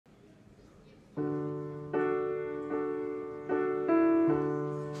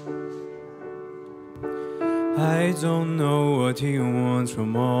I don't know what he wants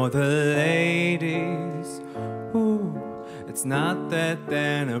from all the ladies. Ooh, it's not that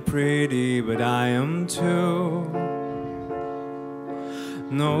they're not pretty, but I am too.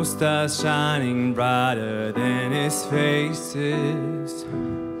 No stars shining brighter than his faces.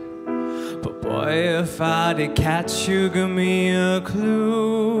 But boy, if I did catch you, give me a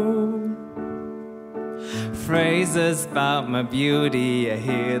clue. Phrases about my beauty, I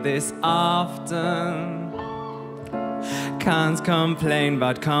hear this often. Can't complain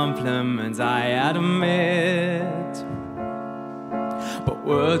about compliments, I admit. But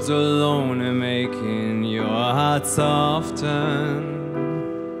words alone are making your heart soften.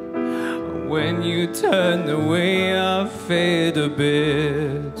 When you turn away, I fade a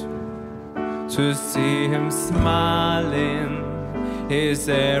bit. To see him smiling is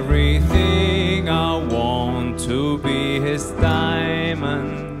everything I want. To be his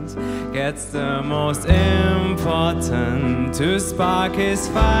diamond gets the most important. To spark his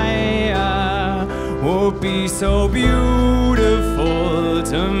fire would be so beautiful.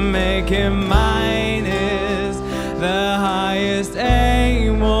 To make him mine is the highest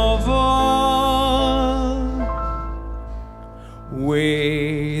aim of all.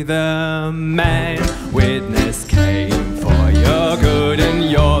 We the man witness came for your good and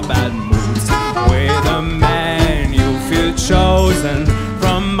your bad moods. We're the man you feel chosen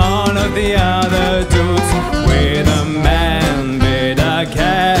from all of the other dudes. We're the man that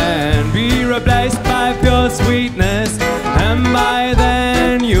can be replaced by pure sweetness. And by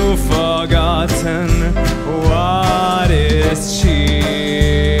then you've forgotten what is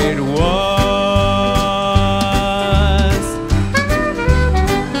cheat was.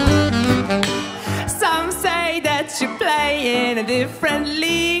 Some say that you play in a different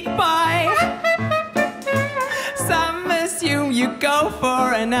league, boy. Some assume you go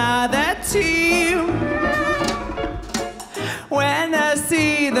for another team. When I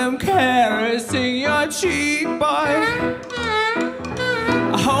see them caressing your cheek, boy,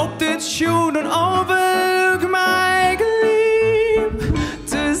 I hope that you don't overlook my gleam.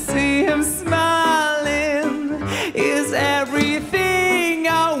 To see him smiling is everything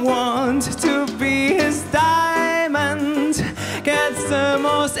I want. To be his diamond gets the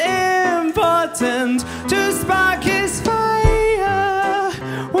most important. To spark his fire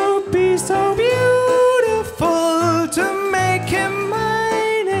would be so beautiful. To make him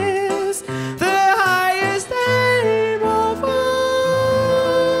mine is the highest aim of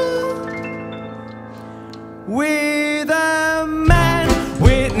all. With a man,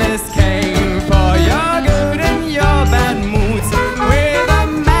 witness came for your good and your bad moods. With a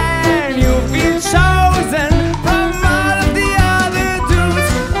man, you feel chosen from all of the other dudes.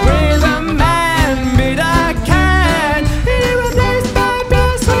 With a man, but I can't be replaced by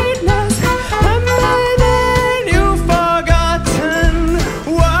pure sweetness. And by then you've forgotten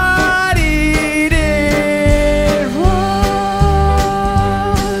what it was.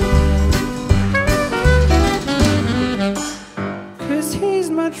 'Cause he's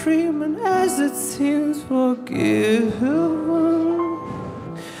my dream, and as it seems forgiven,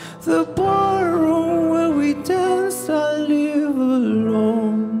 the ballroom where we dance, I live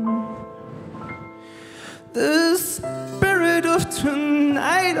alone. The spirit of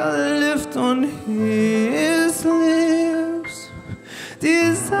tonight I lift on his lips.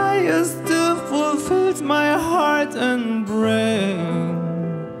 Desire still fulfills my heart and brain.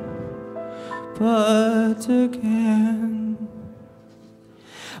 But again,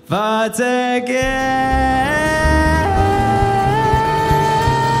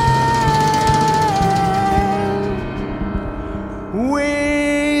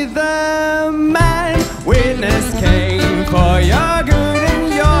 with a man, witness came for your good and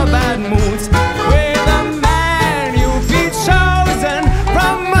your bad moods. With a man, you feel chosen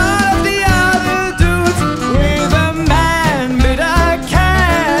from all of the other dudes. With a man, but I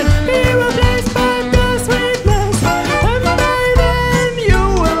can't be replaced by pure sweetness. And by then you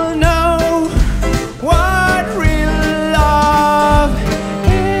will know what real love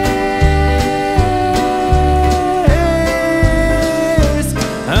is.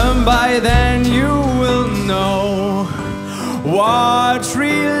 And by then you will know what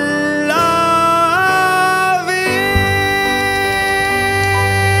real